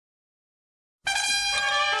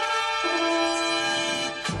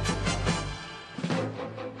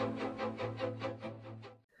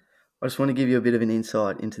I just want to give you a bit of an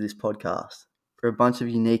insight into this podcast. We're a bunch of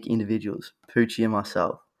unique individuals, Poochie and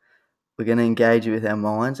myself. We're going to engage you with our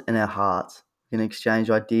minds and our hearts. We're going to exchange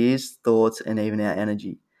ideas, thoughts, and even our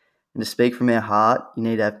energy. And to speak from our heart, you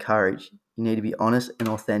need to have courage. You need to be honest and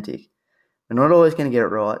authentic. We're not always going to get it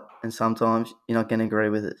right, and sometimes you're not going to agree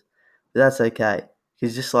with us. But that's okay,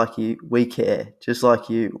 because just like you, we care. Just like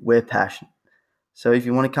you, we're passionate. So if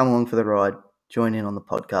you want to come along for the ride, join in on the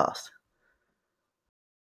podcast.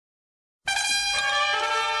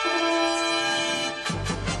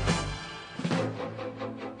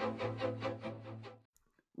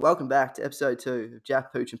 Welcome back to episode 2 of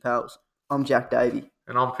Jack Pooch Pals. I'm Jack Daly.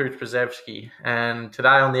 And I'm Pooch Pals. And today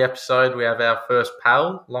on the episode, we have our first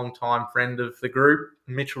pal, long-time friend of the group,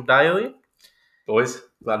 Mitch Daly. Boys,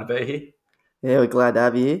 glad to be here. Yeah, we're glad to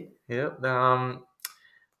have you here. Yep.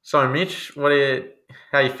 So, Mitch, how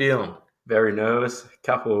are you feeling? Very nervous. A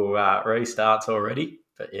couple restarts already.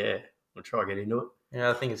 But yeah, we'll try to get into it. Yeah,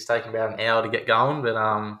 I think it's taken about an hour to get going, but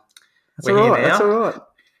we're here now. That's all right.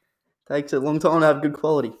 Takes a long time to have good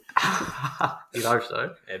quality. You'd hope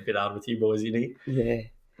so. Yeah, a bit hard with you boys, you need. Yeah.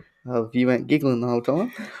 If you weren't giggling the whole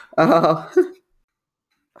time.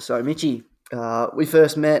 So, Mitchie, we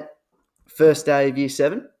first met first day of year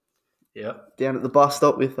 7. Yep. Down at the bus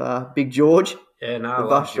stop with Big George. Yeah, no, the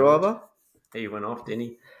bus driver. He went off, didn't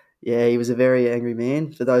he? Yeah, he was a very angry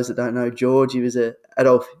man. For those that don't know George, he was an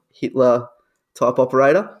Adolf Hitler type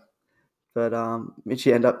operator. But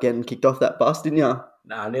Mitchie ended up getting kicked off that bus, didn't you?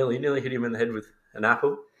 Nah, nearly hit him in the head with an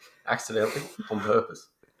apple, accidentally, on purpose.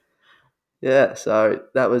 Yeah, so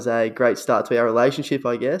that was a great start to our relationship,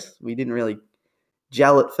 I guess. We didn't really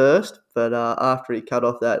gel at first, but after he cut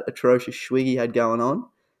off that atrocious swig he had going on,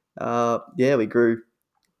 we grew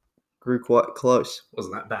quite close.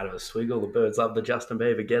 Wasn't that bad of a swig. All the birds love the Justin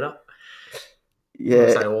Bieber get-up.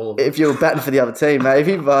 Yeah, if you were batting for the other team,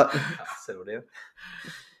 maybe, but... Settle down.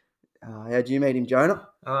 How'd you meet him, Jonah?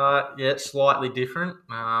 Yeah, slightly different.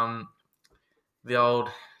 The old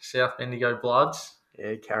South Bendigo Bloods.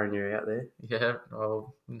 Yeah, carrying you out there. Yeah, I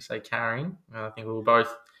wouldn't say carrying. I think we were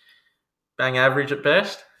both bang average at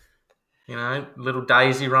best. You know, little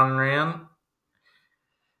Daisy running around.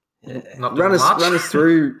 Yeah. Not run us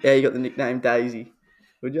through how you got the nickname Daisy,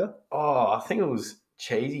 would you? Oh, I think it was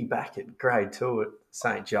Cheesy back at grade 2 at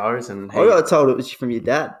St. Joe's. And I got told it was from your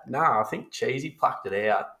dad. No, I think Cheesy plucked it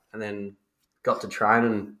out and then got to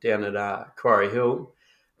training down at Quarry Hill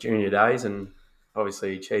junior days, and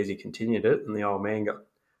obviously Cheesy continued it, and the old man got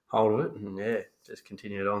hold of it, and yeah, just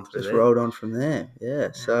continued on through there. Just rolled on from there,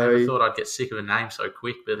 yeah. So I never thought I'd get sick of a name so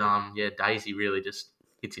quick, but Daisy really just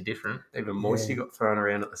hits you different. Even Moisty got thrown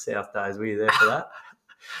around at the South days. Were you there for that?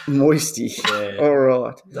 Moisty, yeah. All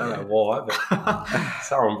right. Don't know why, but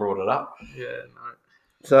someone brought it up. Yeah, no.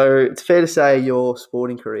 So it's fair to say your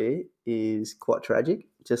sporting career is quite tragic,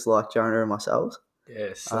 just like Jonah and myself. Yeah,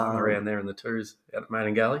 slung around there in the twos out at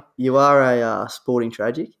Maiden Gully. You are a sporting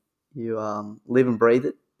tragic. You live and breathe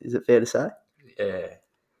it. Is it fair to say? Yeah,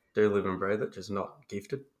 do live and breathe it, just not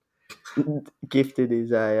gifted. Gifted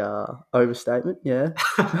is a overstatement, yeah.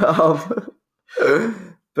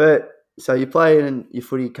 But so you play in your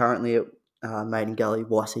footy currently at Maiden Gully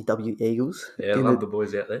YCW Eagles. Yeah, love the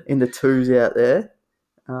boys out there. In the twos out there.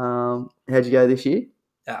 How'd you go this year?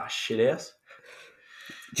 Shit house.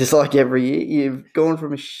 Just like every year, you've gone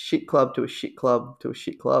from a shit club to a shit club to a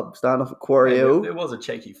shit club, starting off at Quarry Hill. There was a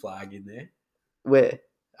cheeky flag in there. Where?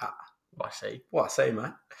 YC,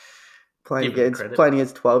 mate. Playing against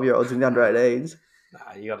 12-year-olds and the under 18s.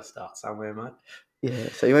 Nah, you got to start somewhere, mate. Yeah,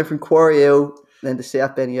 so you went from Quarry Hill, then to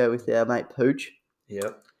South Bendigo with our mate Pooch.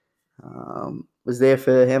 Yep. Was there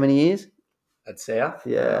for how many years? At South?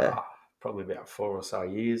 Yeah. Probably about 4 or so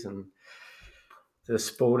years, and the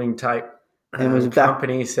sporting tape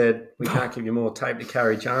company said, we can't give you more tape to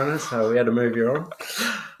carry Jonah, so we had to move you on.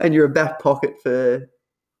 And you're a back pocket for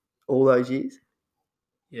all those years?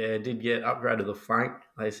 Yeah, did get upgraded to the flank.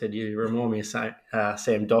 They said you remind me of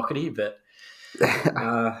Sam Doherty, but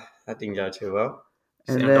that didn't go too well.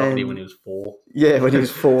 Sam Doherty when he was 4. Yeah, when he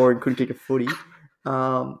was 4 and couldn't kick a footy.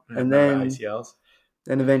 And then ACLs.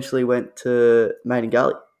 Then eventually went to Maiden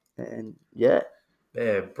Gully. And yeah,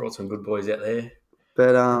 brought some good boys out there.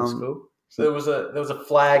 But school. So there was a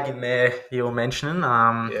flag in there you were mentioning.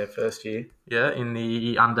 First year. Yeah, in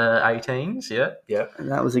the under 18s. Yeah. And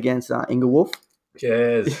that was against Inglewood.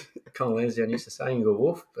 Yes, Colin Lansdowne used to say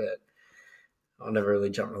Inglewood, but I never really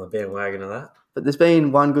jumped on the bandwagon of that. But there's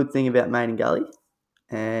been one good thing about Maiden Gully,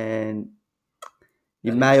 and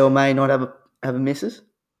you may or may not have a missus.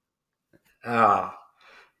 Yeah,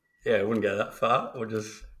 I wouldn't go that far. We'll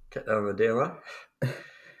just cut down the down low.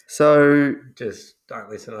 So, Just don't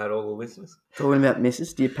listen to that, all the listeners. talking about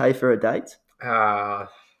missus, do you pay for a date?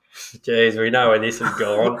 Geez, we know where this has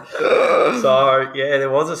gone. So, yeah, there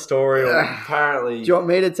was a story. Apparently, Do you want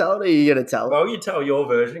me to tell it or are you going to tell it? well, you tell your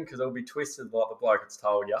version because it'll be twisted like the bloke that's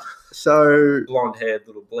told you. So, Blonde-haired,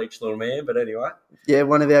 little bleached little man. But anyway, yeah,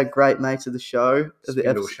 one of our great mates of the show, of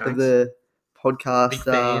Spindle of Shanks. the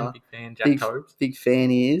podcast, Big fan, Jack Tobes. big fan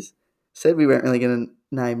he is. Said we weren't really going to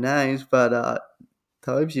name names, but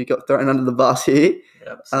Tobes, you got thrown under the bus here.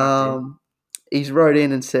 Yep, sucked in. He's wrote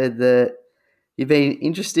in and said that you've been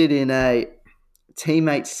interested in a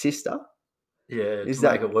teammate's sister. Yeah, Is to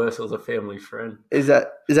that- make it worse, it was a family friend. Is that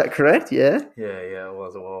correct? Yeah. Yeah, it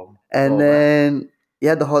was a while. And back. then you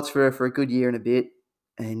had the hots for her for a good year and a bit,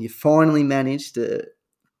 and you finally managed to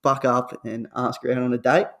buck up and ask her out on a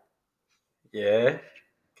date. Yeah,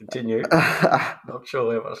 continue. Not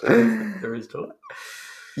sure how much truth there is to it.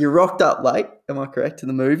 You rocked up late, am I correct, to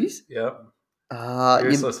the movies? Yep. You,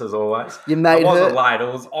 Useless as always. you I made wasn't her late. It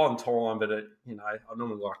was on time, but I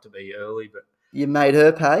normally like to be early, but you made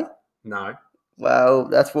her pay. no. Well,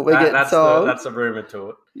 that's what we're getting told. That's a rumour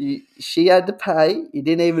to it. She had to pay. You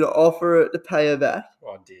didn't even offer her to pay her back.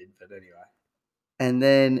 Well, I did, but anyway. And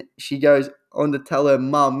then she goes on to tell her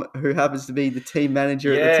mum, who happens to be the team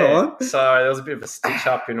manager at the time. So there was a bit of a stitch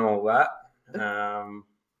up in all that. I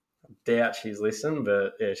doubt she's listened,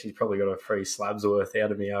 but yeah, she's probably got a free slab's worth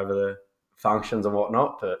out of me over the functions and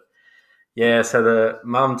whatnot. But yeah, so the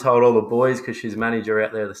mum told all the boys because she's manager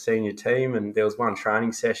out there, the senior team, and there was one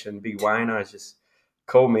training session. Big Wayno just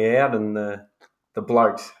called me out, and the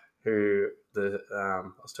blokes who I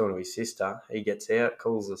was talking to his sister, he gets out,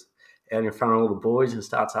 calls us out in front of all the boys, and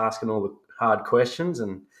starts asking all the hard questions,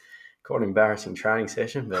 and quite an embarrassing training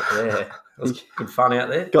session, but yeah, it was good fun out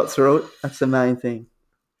there. Got through it. That's the main thing.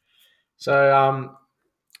 So,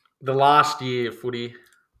 the last year of footy,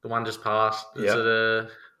 the one just passed, was Yep. it a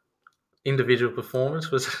individual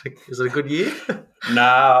performance? Was it a good year?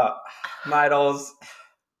 Nah, mate,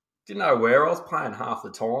 didn't know where I was playing half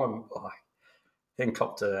the time. Then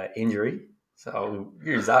copped an injury, so I'll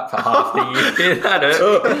use that for half the year. That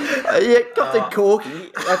hurt. Yeah, got the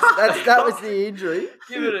corky. That was the injury.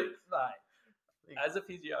 Give it a mate. As a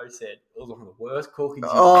physio said, it was one of the worst corkies you've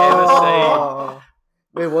ever seen.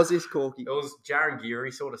 Where was this corky? It was Jaron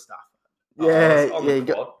Geary sort of stuff. Yeah, On the you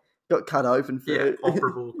quad. got cut open for it.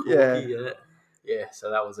 Operable corky, Yeah. Yeah,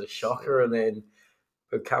 so that was a shocker, and then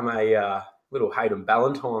become a little Hayden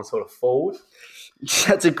Ballantyne sort of forward.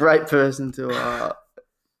 That's a great person to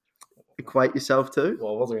equate yourself to.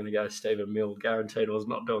 Well, I wasn't going to go Stephen Mill, guaranteed I was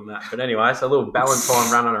not doing that. But anyway, so a little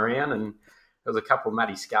Ballantyne running around, and there was a couple of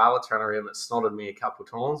Matty Scarletts running around that snotted me a couple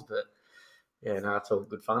of times, but yeah, no, it's all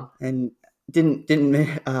good fun. And didn't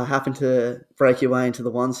happen to break your way into the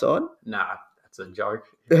one side? Nah, that's a joke.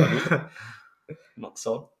 Not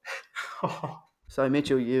sod. So,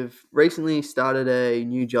 Mitchell, you've recently started a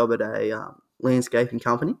new job at a landscaping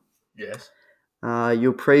company. Yes. You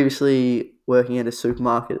were previously working at a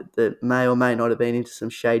supermarket that may or may not have been into some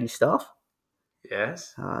shady stuff.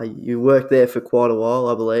 Yes. You worked there for quite a while,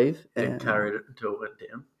 I believe. Then carried it until it went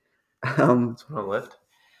down. That's when I left.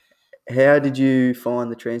 How did you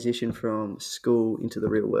find the transition from school into the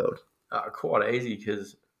real world? Quite easy,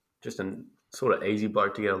 because just a sort of easy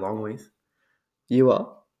bloke to get along with. You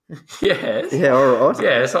are? Yes. Yeah, all right.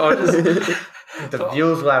 Yeah, so I just... The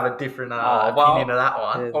viewers will have a different opinion of that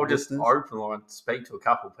one. Yeah. I'll just open and speak to a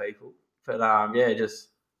couple of people. But just,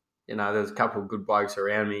 there's a couple of good blokes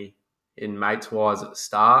around me in mates-wise at the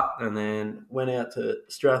start, and then went out to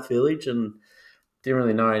Strath Village and didn't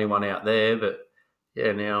really know anyone out there, but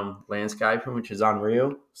yeah, now I'm landscaping, which is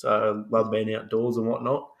unreal. So I love being outdoors and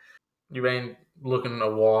whatnot. You've been looking a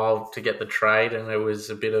while to get the trade, and it was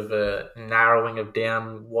a bit of a narrowing of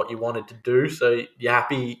down what you wanted to do. So you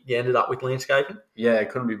happy you ended up with landscaping? Yeah, I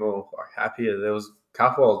couldn't be more happier. There was a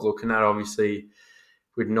couple I was looking at, obviously,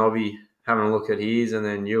 with Nobby having a look at his, and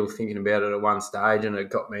then you were thinking about it at one stage, and it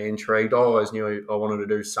got me intrigued. I always knew I wanted to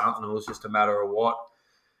do something. It was just a matter of what.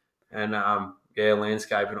 And,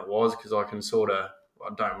 landscaping it was, because I can sort of, I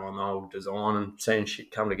don't mind the whole design and seeing shit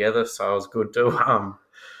come together, so it was good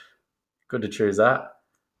to choose that.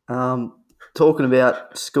 Talking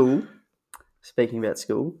about school, speaking about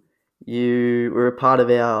school, you were a part of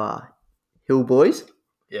our Hill Boys.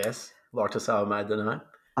 Yes, like to say I made the name.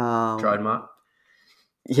 Trademark.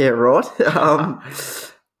 Yeah, right.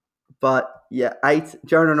 But yeah,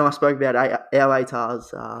 Jonah and I spoke about our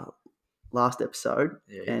ATARs last episode,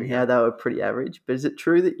 and how they were pretty average. But is it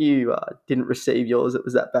true that you didn't receive yours? It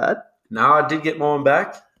was that bad? No, I did get mine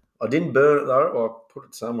back. I didn't burn it though. Well, I put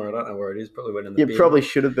it somewhere. I don't know where it is. Probably went in the You bin. probably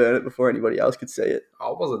should have burned it before anybody else could see it.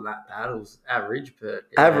 I wasn't that bad. It was average, but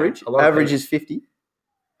yeah, Average? a lot of Average people- is 50.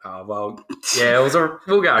 Oh well, yeah. It was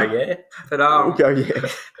we'll go, yeah. But We'll go, yeah.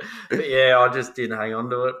 but yeah, I just didn't hang on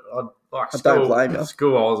to it. I don't blame you.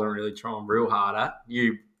 School, I wasn't really trying real hard at.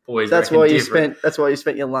 You boys, That's reckon why different. you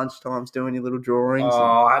spent your lunch times doing your little drawings.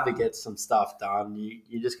 Oh, I had to get some stuff done.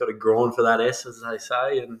 You just got to grind for that S, as they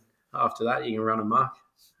say, and after that you can run amok.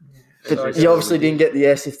 But So you obviously didn't get the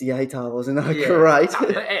S if the ATAR wasn't yeah, great. no,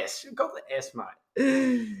 the S, you got the S,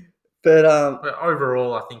 mate. But But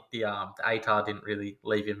overall, I think the ATAR didn't really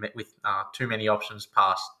leave you with too many options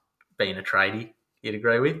past being a tradie. You'd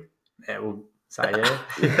agree with? Yeah, we'll say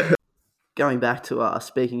yeah. going back to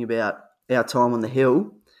speaking about our time on the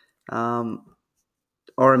hill, I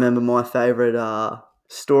remember my favourite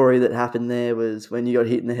story that happened there was when you got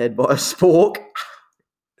hit in the head by a spork.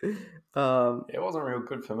 It wasn't real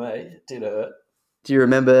good for me. It did hurt. Do you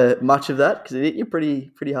remember much of that? Because it hit you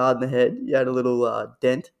pretty hard in the head. You had a little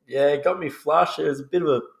dent. Yeah, it got me flush. There was a bit of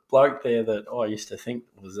a bloke there that I used to think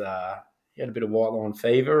was he had a bit of white line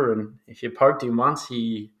fever, and if you poked him once,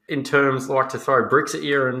 he in terms liked to throw bricks at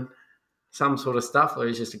you and some sort of stuff. He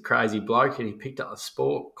was just a crazy bloke, and he picked up the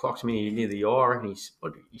sport, clocked me near the eye, and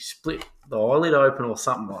he split the eyelid open or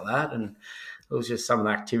something like that. And it was just some of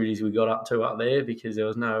the activities we got up to up there because there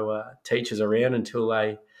was no teachers around until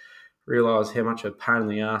they realised how much of a pain in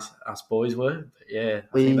the ass us boys were. But yeah,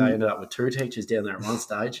 I think they ended up with 2 teachers down there at one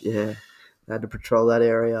stage. Yeah, they had to patrol that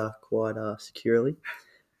area quite securely.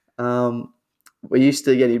 We used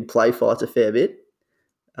to get in play fights a fair bit.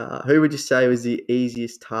 Who would you say was the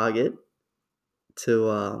easiest target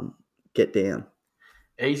to get down?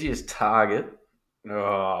 Easiest target?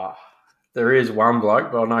 Oh, there is one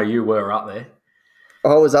bloke, but I know you were up there.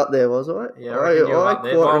 I was up there, was I? Yeah, I reckon you were up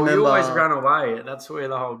there. quite Well, remember. you always run away. That's where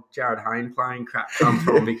the whole Jared Hayne playing crap comes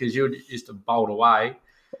from because you used to bolt away.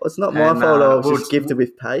 It's not my And, fault. I was we'll- just gifted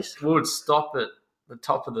with pace. We would stop at the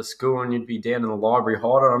top of the school and you'd be down in the library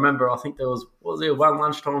hiding. I remember, I think was there one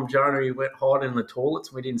lunchtime, Jonah, he went hiding in the toilets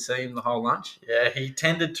and we didn't see him the whole lunch. Yeah, he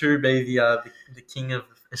tended to be the king of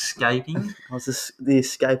escaping. I was the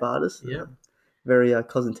escape artist. Yeah. Very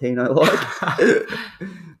Cosentino like.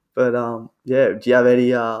 But yeah, do you have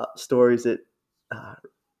any stories that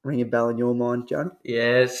ring a bell in your mind, John?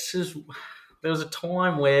 Yeah, it's just there was a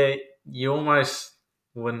time where you almost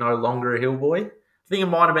were no longer a hill boy. I think it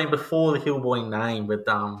might have been before the hill boy name, but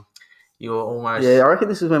you were almost Yeah, I reckon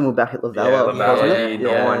this is when we're back at Lavella. Lavella, wasn't it?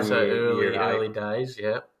 yeah. so year early eight. days,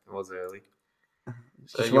 yeah. It was early.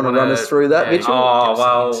 So Just you wanna wanna run us through that, Mitchell? Oh, give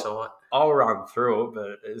us some well, insight. I'll run through it,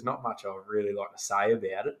 but there's not much I would really like to say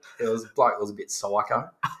about it. It was bloke was a bit psycho.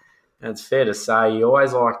 And it's fair to say, he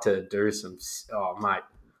always liked to do some... Oh, mate,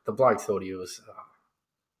 the bloke thought he was...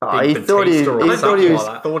 He Big thought he Batista or thought he something was.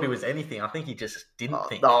 like that. Thought he was anything. I think he just didn't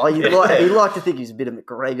think. No, he liked to think he was a bit of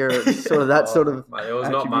McGregor, and sort of that sort of. Mate, there was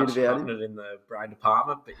not attribute much about him. happening in the brain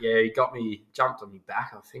department, but yeah, he jumped on me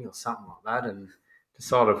back, I think, or something like that, and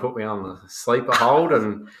decided to put me on the sleeper hold,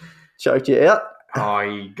 and Choked you out.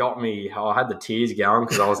 he got me. I had the tears going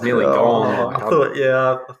because I was nearly Oh, gone. I thought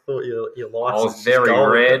your I license was very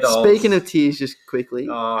red. Speaking of tears, just quickly,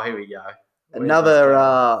 Oh, here we go.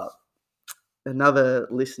 Where's another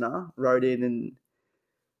listener wrote in and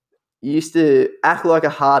used to act like a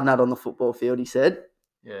hard nut on the football field, he said.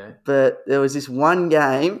 Yeah. But there was this one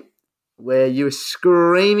game where you were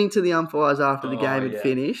screaming to the umpires after the Oh, game had yeah.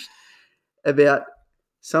 finished about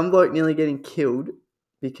some bloke nearly getting killed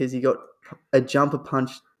because he got a jumper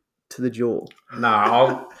punch to the jaw.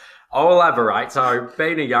 No, I'll elaborate. So,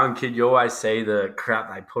 being a young kid, you always see the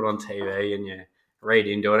crap they put on TV and you read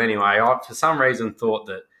into it. Anyway, I, for some reason, thought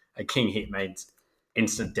that a king hit means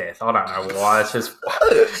instant death. I don't know why. It's just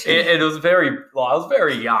it was very. I was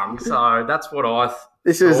very young, so that's what I.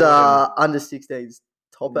 This was thought. under 16s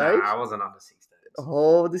top Nah, age. I wasn't under 16.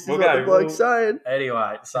 Oh, this is We'll what go, the bloke's saying.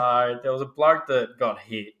 Anyway, so there was a bloke that got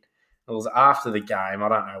hit. It was after the game. I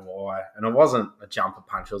don't know why, and it wasn't a jumper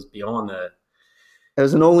punch. It was behind the. It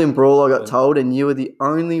was an all-in brawl, I got told, and you were the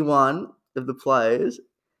only one of the players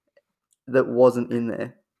that wasn't in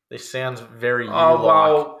there. This sounds very Oh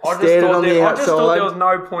well, I just Standing thought on the I just thought outside. there was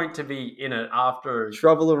no point to be in it after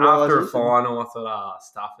Trouble after a arises. final. I thought,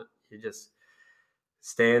 stuff it. You just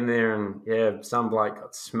stand there and some bloke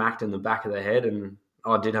got smacked in the back of the head, and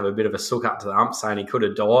I did have a bit of a sook up to the ump saying he could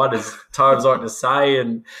have died, as Toves like to say,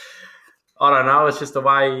 and I don't know. It's just the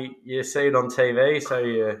way you see it on TV. So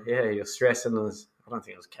you're stressing. I don't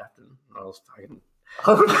think I was captain. I was fucking.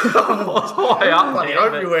 I was high up. I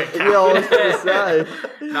hope you weren't captain. Yeah, I was going to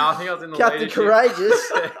say. No, I think I was in the Captain leadership.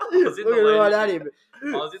 Courageous. I was in We're the going right leadership. at him.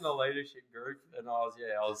 I was in the leadership group, and I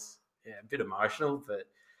was a bit emotional, but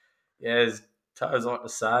yeah, as Toes like to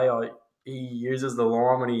say, he uses the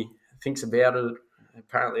line when he thinks about it.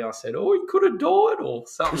 Apparently, I said, "Oh, he could have died," or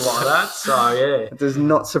something like that. So yeah, It does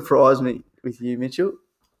not surprise me with you, Mitchell.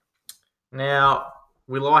 Now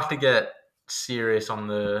we like to get serious on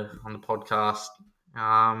the podcast.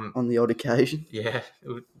 On the odd occasion. Yeah,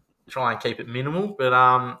 we'll try and keep it minimal.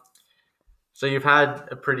 But so you've had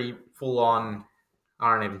a pretty full on.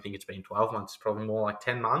 I don't even think it's been 12 months. It's probably more like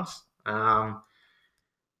 10 months.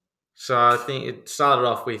 So I think it started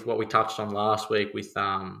off with what we touched on last week with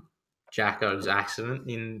Jacko's accident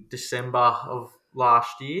in December of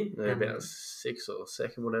last year. yeah, about 6th or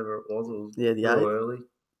 2nd, whatever it was. It was Yeah, the real 8th. early.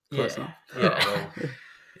 Close Yeah, enough. yeah,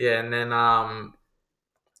 yeah, and then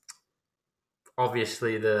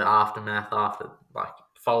obviously the aftermath after like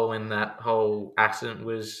following that whole accident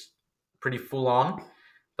was pretty full on.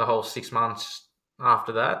 The whole 6 months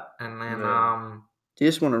after that, and then Yeah. Do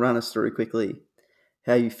you just want to run us through quickly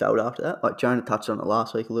how you felt after that? Like Jonah touched on it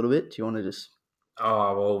last week a little bit. Do you want to just...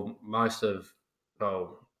 Oh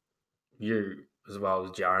well, you as well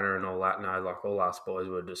as Jonah and all that. No, like all us boys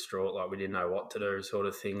were distraught. Like we didn't know what to do, sort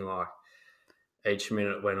of thing. Like each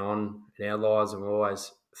minute went on in our lives, and we're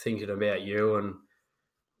always thinking about you and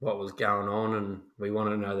what was going on, and we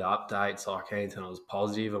wanted to know the updates, like anything that was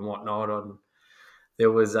positive and whatnot. And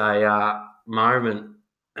there was a moment.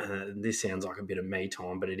 This sounds like a bit of me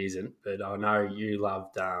time, but it isn't. But I know you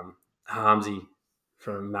loved Harmsy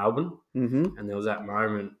from Melbourne, Mm-hmm. and there was that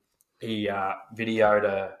moment he videoed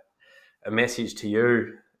a message to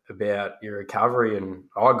you about your recovery, and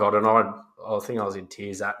I got it. I think I was in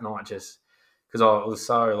tears that night just because I was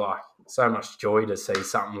so much joy to see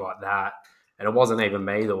something like that, and it wasn't even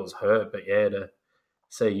me that was hurt, but yeah, to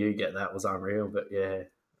see you get that was unreal. But yeah,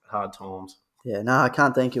 hard times. Yeah, no, I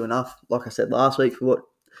can't thank you enough. Like I said last week, for what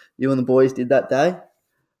you and the boys did that day.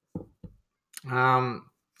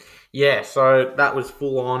 yeah, so that was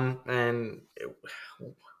full on, and it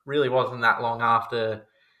really wasn't that long after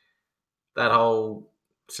that whole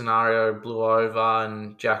scenario blew over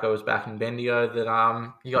and Jacko was back in Bendigo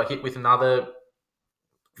that you got hit with another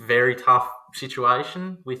very tough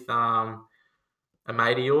situation with a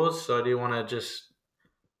mate of yours. So do you want to just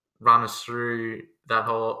run us through that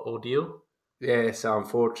whole ordeal? Yeah, so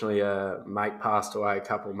unfortunately, a mate passed away a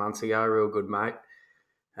couple of months ago. A real good mate.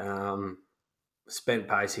 Spent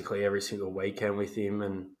basically every single weekend with him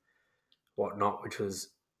and whatnot, which was,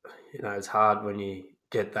 it's hard when you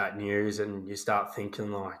get that news and you start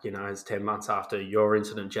thinking like, it's 10 months after your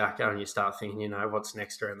incident, Jacko, and you start thinking, what's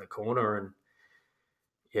next around the corner. And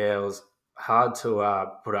yeah, it was hard to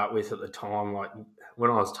put up with at the time. Like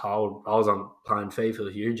when I was told, I was on playing FIFA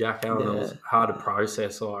with you, Jacko, and it Yeah. was hard to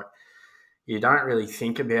process. Like you don't really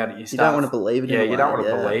think about it. You don't want to believe it in a you way, don't want to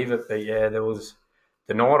yeah. believe it. But yeah, there was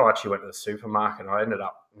the night I actually went to the supermarket and I ended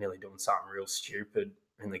up nearly doing something real stupid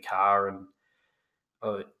in the car. And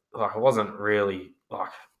I wasn't really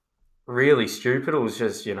really stupid. It was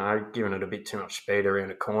just, giving it a bit too much speed around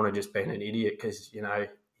a corner, just being an idiot because, you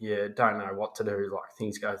don't know what to do. Like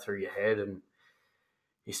things go through your head and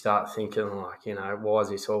you start thinking like, why is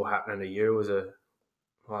this all happening to you as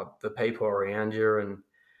the people around you and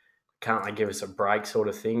can't they give us a break sort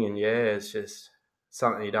of thing? And yeah, it's just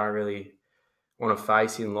something you don't really want to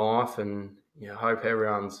face in life and hope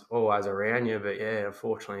everyone's always around you. But yeah,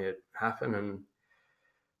 unfortunately it happened and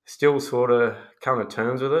still sort of come to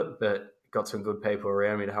terms with it, but got some good people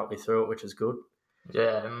around me to help me through it, which is good.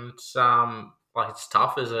 Yeah, and it's like it's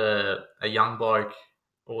tough as a young bloke,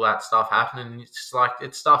 all that stuff happening. It's like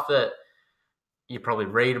it's stuff that you probably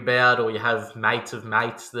read about or you have mates of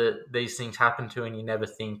mates that these things happen to and you never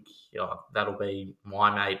think, that'll be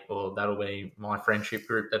my mate or that'll be my friendship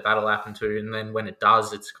group that'll happen to. And then when it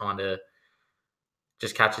does, it's kind of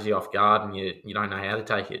just catches you off guard and you don't know how to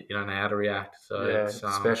take it. You don't know how to react. So Yeah, it's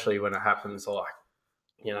especially when it happens like,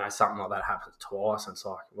 something like that happens twice. And it's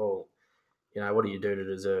like, well, what do you do to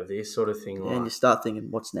deserve this sort of thing? Yeah, Like, and you start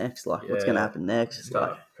thinking, what's next? Like, what's going to happen next?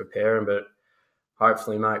 Start preparing. But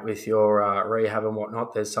hopefully, mate, with your rehab and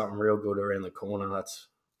whatnot, there's something real good around the corner. That's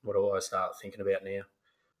what I always start thinking about now.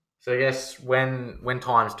 So I guess when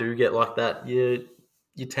times do get like that, you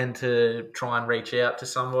tend to try and reach out to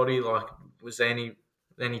somebody. Like, was there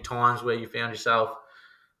any times where you found yourself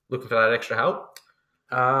looking for that extra help?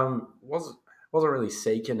 Wasn't really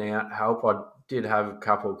seeking out help. I did have a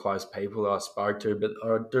couple of close people that I spoke to, but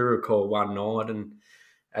I do recall one night, and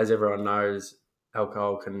as everyone knows,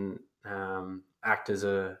 alcohol can act as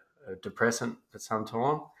a depressant at some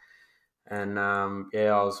time. And I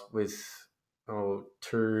was with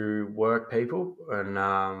two work people,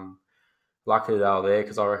 and luckily they were there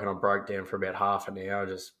because I reckon I broke down for about half an hour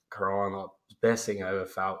just crying. Like, the best thing I ever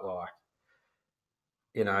felt like.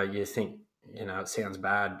 You think, it sounds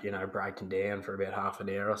bad, breaking down for about half an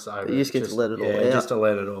hour or so. But you just get to let it all out. Just to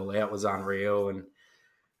let it all out was unreal.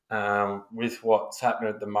 And with what's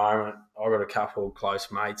happening at the moment, I've got a couple of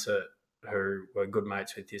close mates who were good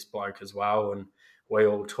mates with this bloke as well, and we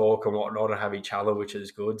all talk and whatnot and have each other, which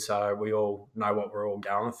is good. So we all know what we're all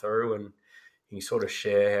going through, and you can sort of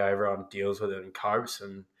share how everyone deals with it and copes.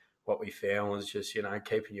 And what we found was just,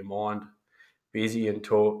 keeping your mind busy and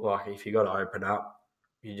talk. Like, if you got to open up,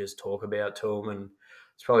 you just talk about to them. And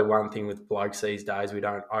it's probably one thing with blokes these days, we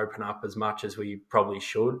don't open up as much as we probably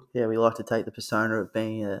should. Yeah, we like to take the persona of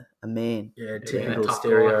being a man. Yeah, typical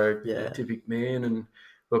stereotypic man. And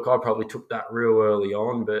look, I probably took that real early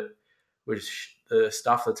on, but with the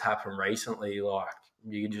stuff that's happened recently, like,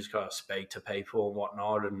 you just got to speak to people and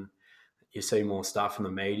whatnot, and you see more stuff in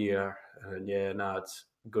the media. And it's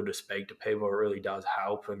good to speak to people. It really does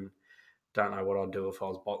help. And don't know what I'd do if I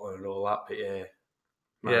was bottling it all up, but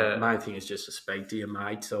main thing is just to speak to your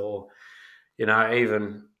mates, or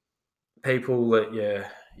even people that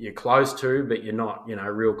you're close to, but you're not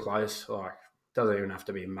real close. Like, doesn't even have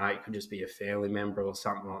to be a mate; could just be a family member or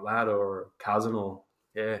something like that, or a cousin, or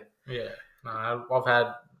No, I've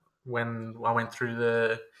had, when I went through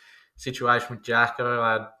the situation with Jacko,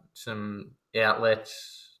 I had some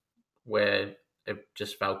outlets where it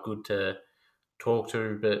just felt good to talk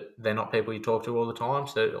to, but they're not people you talk to all the time.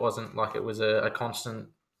 So it wasn't like it was a constant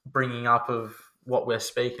bringing up of what we're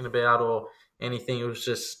speaking about or anything. It was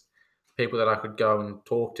just people that I could go and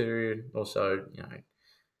talk to. Also,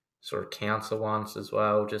 sort of counsel once as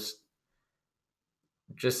well. Just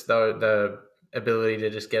the ability to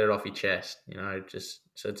just get it off your chest, just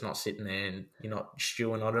so it's not sitting there and you're not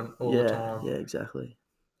stewing on it all the time. Yeah, exactly.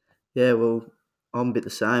 Yeah, well, I'm a bit the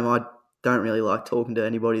same. I don't really like talking to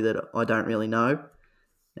anybody that I don't really know.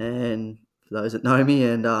 And for those that know me,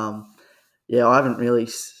 and I haven't really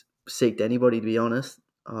seeked anybody, to be honest.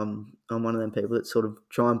 I'm one of them people that sort of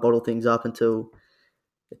try and bottle things up until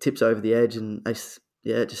it tips over the edge and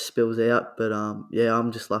it just spills out. But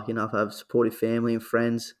I'm just lucky enough to have supportive family and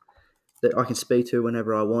friends that I can speak to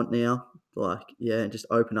whenever I want now. Like, and just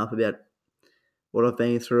open up about what I've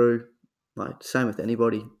been through. Like, same with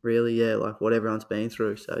anybody, really. Like what everyone's been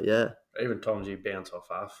through. So even times you bounce off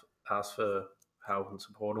us for help and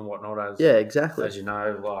support and whatnot, exactly, as you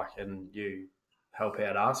know, like, and you help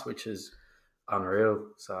out us, which is unreal.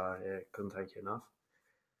 So couldn't thank you enough.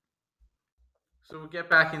 So we'll get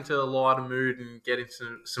back into a lighter mood and get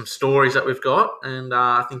into some stories that we've got. And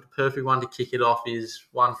I think the perfect one to kick it off is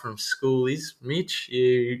one from schoolies. Mitch,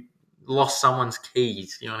 you lost someone's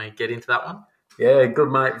keys. You want to get into that one? Yeah,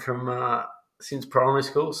 good mate from since primary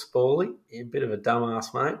school, Spawley. A bit of a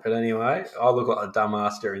dumbass, mate. But anyway, I look like a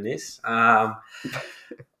dumbass during this. I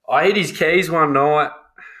hid his keys one night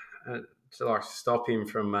to stop him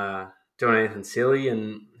from doing anything silly,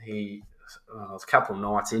 and he I was a couple of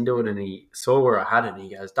nights into it, and he saw where I had it, and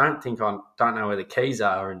he goes, don't know where the keys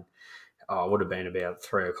are. And it would have been about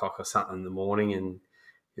 3 o'clock or something in the morning, and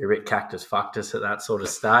you're a bit cactus fuctus at that sort of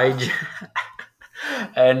stage.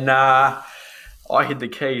 And I hid the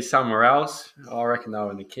keys somewhere else. I reckon they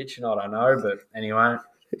were in the kitchen, I don't know, but anyway.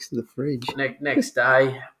 Next to the fridge. Next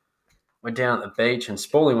day, we're down at the beach, and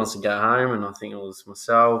Spawley wants to go home, and I think it was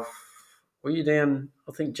myself. Were you down?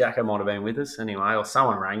 I think Jacko might have been with us anyway, or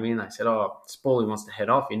someone rang me and they said, Spawley wants to head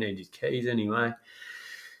off. He needs his keys anyway.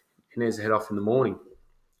 He needs to head off in the morning.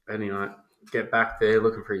 Anyway, get back there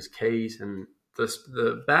looking for his keys. And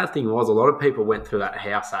the bad thing was, a lot of people went through that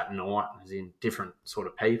house that night, as in different sort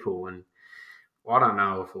of people. And I don't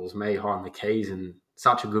know if it was me hiding the keys in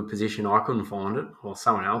such a good position I couldn't find it, or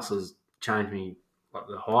someone else has changed me like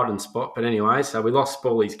the hiding spot. But anyway, so we lost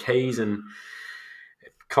Spawley's keys, and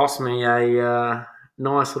cost me a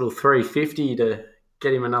nice little $3.50 to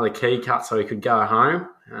get him another key cut so he could go home.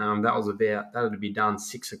 That'd be done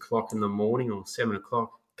 6 o'clock in the morning or 7 o'clock.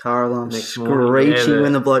 Car alarm screeching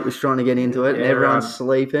when the bloke was trying to get into it, and everyone's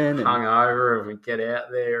sleeping. Hung over, and we get out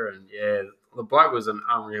there, and the bloke was an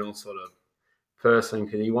unreal sort of person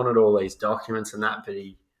because he wanted all these documents and that, but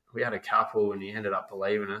we had a couple, and he ended up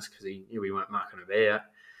believing us because he knew we weren't mucking about.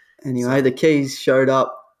 Anyway, the keys showed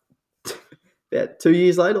up about 2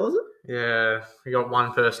 years later, was it? Yeah, we got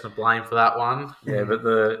one person to blame for that one. Yeah, but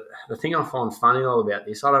the thing I find funny all about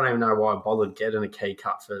this, I don't even know why I bothered getting a key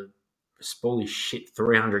cut for Spawley's shit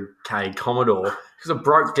 300k Commodore because it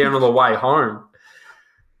broke down on the way home.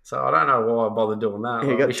 So I don't know why I bothered doing that.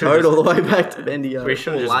 Yeah, got towed all the way back to Bendigo. We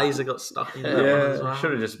should have laser got stuck in that one as well.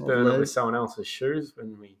 Should have just burned it with someone else's shoes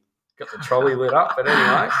when we got the trolley lit up. But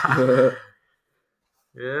anyway,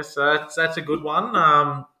 Yeah, so that's a good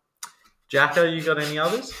one. Jacko, you got any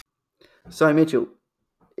others? So, Mitchell,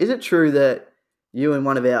 is it true that you and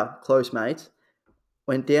one of our close mates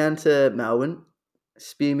went down to Melbourne?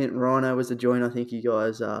 Spearmint Rhino was the joint I think you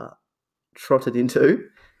guys trotted into.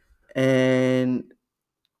 And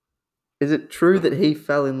is it true that he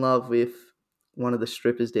fell in love with one of the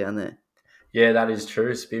strippers down there? Yeah, that is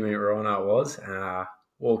true. Spearmint Rhino was.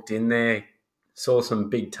 Walked in there, saw some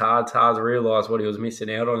big tartars, realised what he was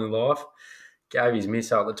missing out on in life, gave his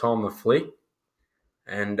miss at the time of the flick,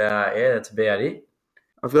 and that's about it.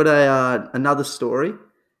 I've got another story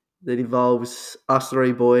that involves us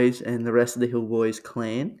three boys and the rest of the Hill Boys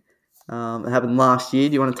clan. It happened last year.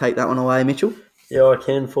 Do you want to take that one away, Mitchell? Yeah, I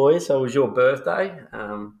can for you. So it was your birthday.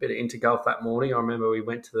 Bit of intergolf that morning. I remember we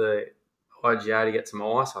went to the IGA to get some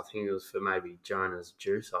ice. I think it was for maybe Jonah's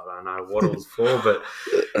juice. I don't know what it was for, but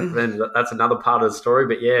then that's another part of the story.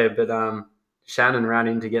 But yeah, Shannon ran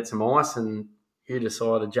in to get some ice, and he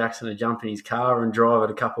decided Jackson to jump in his car and drive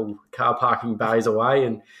it a couple car parking bays away.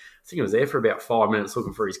 And I think he was there for about 5 minutes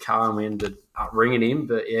looking for his car, and we ended up ringing him.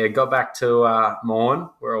 But yeah, got back to mine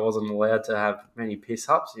where I wasn't allowed to have many piss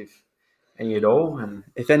ups, if any at all. And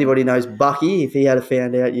if anybody knows Bucky, if he had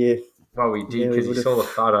found out you... Well, we did because he saw the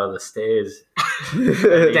photo of the stairs.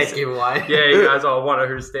 Dead giveaway. Yeah, he goes, I wonder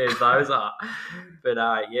whose stairs those are. But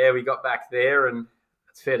we got back there, and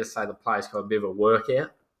it's fair to say the place got a bit of a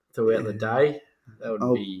workout throughout the day. That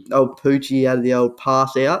would be old Poochie out of the old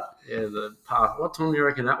pass out. Yeah, the pass. What time do you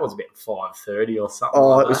reckon that was? About 5:30 or something. Oh,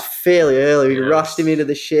 like it was that. fairly early. We rushed him into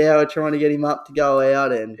the shower, trying to get him up to go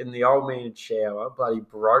out, and in the old man's shower, bloody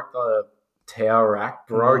broke the towel rack,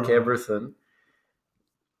 broke everything,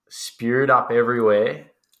 spewed up everywhere.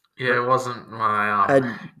 Yeah, it wasn't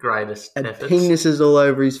my greatest had efforts. penises all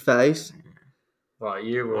over his face. Like,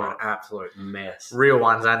 you were an absolute mess. Real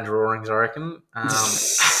ones and drawings, I reckon.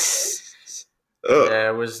 Yeah,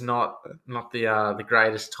 it was not the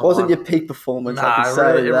greatest time. Wasn't your peak performance? No, I can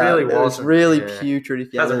say it really wasn't. It was really putrid.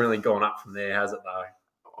 If you hasn't really gone up from there, has it though?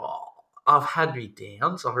 Oh, I've had me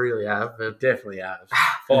downs. I really have. But definitely have.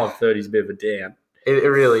 5:30 is a bit of a down. It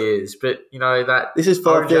really is. But you know that this is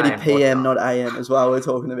 5:30 p.m. not a.m. as well. We're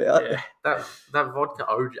talking about. Yeah, that vodka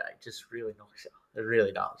OJ just really knocks you. It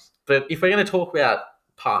really does. But if we're going to talk about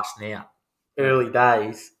past now, early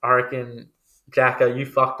days, I reckon, Jacko, you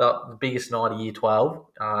fucked up the biggest night of year 12,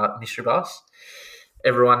 mystery bus.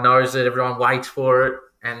 Everyone knows it. Everyone waits for it.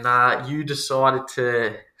 And you decided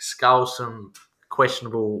to scull some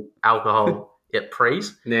questionable alcohol at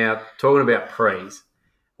Prees. Now, talking about Prees,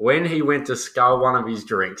 when he went to scull one of his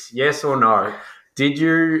drinks, yes or no, did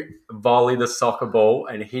you volley the soccer ball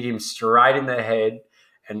and hit him straight in the head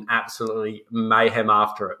and absolutely mayhem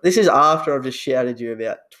after it? This is after I've just shouted you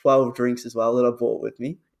about 12 drinks as well that I brought with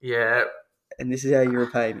me. Yeah. And this is how you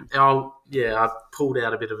repay me. Oh, yeah, I pulled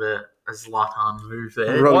out a bit of a Zlatan move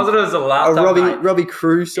there. Wasn't it a Zlatan? Robbie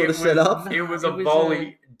Cruz sort of set up. It was a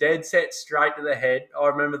volley, dead set straight to the head. I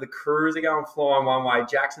remember the Cruiser going flying one way,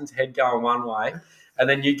 Jackson's head going one way, and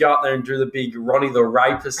then you go up there and do the big Ronnie the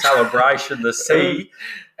Raper celebration, the C.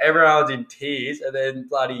 Everyone's in tears, and then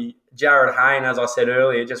bloody Jared Hayne, as I said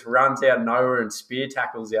earlier, just runs out of nowhere and spear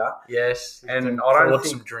tackles you. Yes. And I don't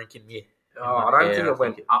think... some drinking me. I don't think it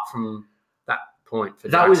went up from that point for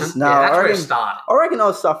that Jackson. Was that's where it started. I reckon I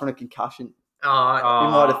was suffering a concussion in my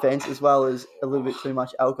Oh, defence, as well as a little bit too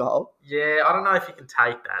much alcohol. yeah, I don't know if you can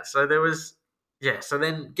take that. So there was, so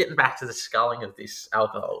then getting back to the sculling of this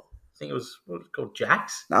alcohol, I think it was, what was it called,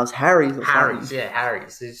 Jack's? No, it was Harry's.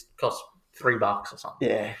 Harry's. It cost $3 or something.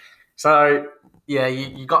 Yeah. So, yeah,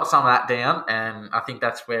 you got some of that down, and I think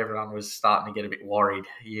that's where everyone was starting to get a bit worried.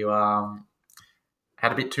 You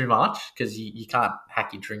had a bit too much, because you can't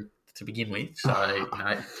hack your drink to begin with. So,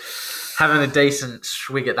 having a decent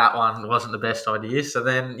swig at that one wasn't the best idea. So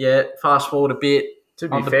then, fast forward a bit. To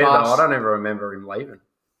be fair, though, I don't ever remember him leaving.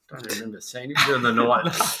 I don't remember seeing him during the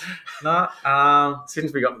night. No.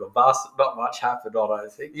 Since we got to the bus, not much happened, I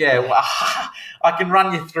don't think. Yeah, well, I can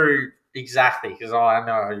run you through exactly, because I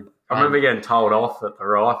know. I remember getting told off at the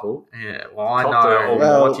rifle. Yeah, well, I know.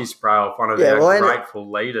 Almighty spray off one of our grateful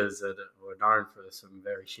leaders that were known for some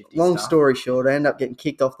very shifty Long stuff. story short, I ended up getting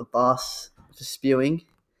kicked off the bus for spewing.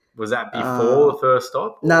 Was that before the first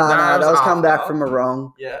stop? No, that was coming back from a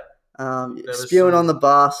wrong. Yeah. Spewing on the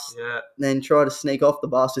bus. Yeah. Then tried to sneak off the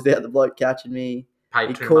bus without the bloke catching me.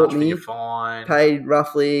 Paid too much for your fine. Paid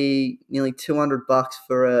roughly nearly $200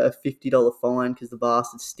 for a $50 fine because the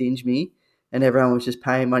bastard stinged me. And everyone was just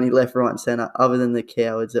paying money left, right and centre, other than the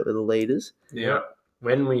cowards that were the leaders. Yeah.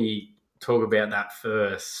 When we talk about that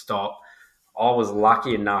first stop, I was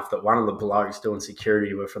lucky enough that one of the blokes doing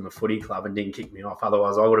security were from the footy club and didn't kick me off.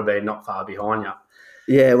 Otherwise, I would have been not far behind you.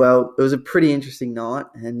 Yeah, well, it was a pretty interesting night,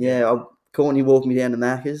 and Yeah. Courtney walked me down to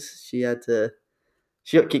Macca's. She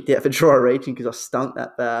got kicked out for dry reaching because I stunk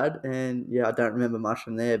that bad, and yeah, I don't remember much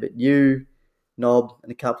from there. But you, Nob,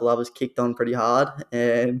 and a couple others kicked on pretty hard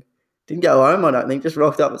and didn't go home. I don't think, just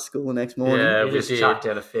rocked up at school the next morning. Yeah, We we just did. chucked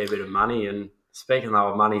out a fair bit of money. And speaking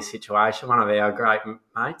of money situation, one of our great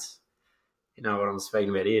mates, you know what I'm speaking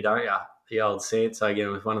about here, don't you? The old Sanso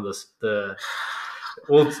again with one of the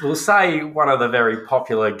we'll say one of the very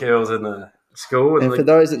popular girls in the school. And for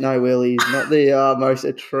those that know Will, he's not the most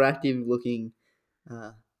attractive looking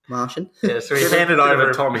Martian. Yeah, so we handed handed over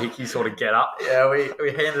over a Tom Hickey sort of get up. Yeah, we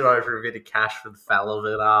handed over a bit of cash for the fella,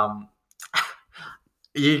 but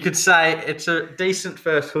you could say it's a decent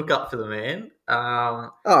first hookup for the man.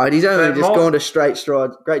 And he's only just gone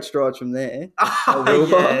to great strides from there.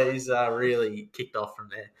 Yeah, he's really kicked off from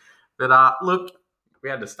there. But look, we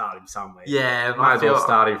had to start him somewhere. Yeah, might as well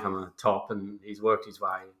start him from the top, and he's worked his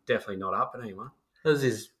way. Definitely not up, but anyway, that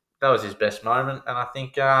was his best moment, and I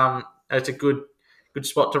think it's a good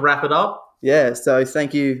spot to wrap it up. Yeah, so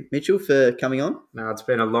thank you, Mitchell, for coming on. No, it's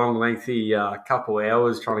been a long, lengthy couple of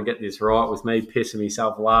hours trying to get this right with me pissing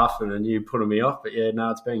myself laughing and you putting me off. But yeah, no,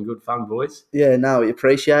 it's been good fun, boys. Yeah, no, we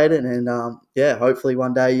appreciate it. And hopefully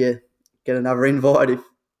one day you get another invite if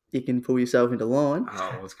you can pull yourself into line.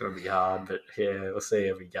 Oh, it's going to be hard, but yeah, we'll see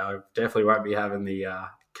how we go. Definitely won't be having the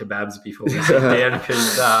kebabs before we sit down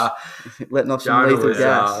because letting off some lethal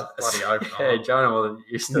gas. Bloody open. Yeah, Jonah wasn't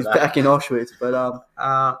used to He's that. back in Auschwitz, but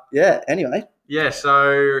anyway. Yeah,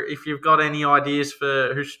 so if you've got any ideas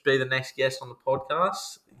for who should be the next guest on the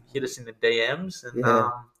podcast, hit us in the DMs.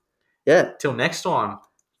 And till next time.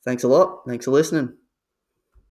 Thanks a lot. Thanks for listening.